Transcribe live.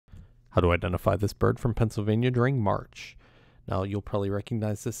How to identify this bird from Pennsylvania during March. Now, you'll probably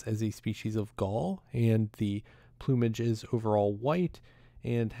recognize this as a species of gull, and the plumage is overall white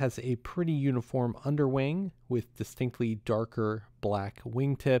and has a pretty uniform underwing with distinctly darker black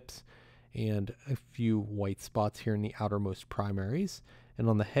wingtips and a few white spots here in the outermost primaries. And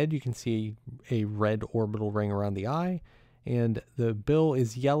on the head, you can see a red orbital ring around the eye, and the bill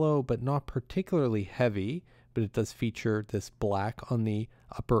is yellow but not particularly heavy, but it does feature this black on the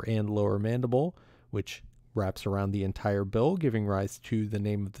upper and lower mandible, which wraps around the entire bill, giving rise to the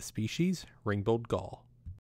name of the species, ring-billed gull.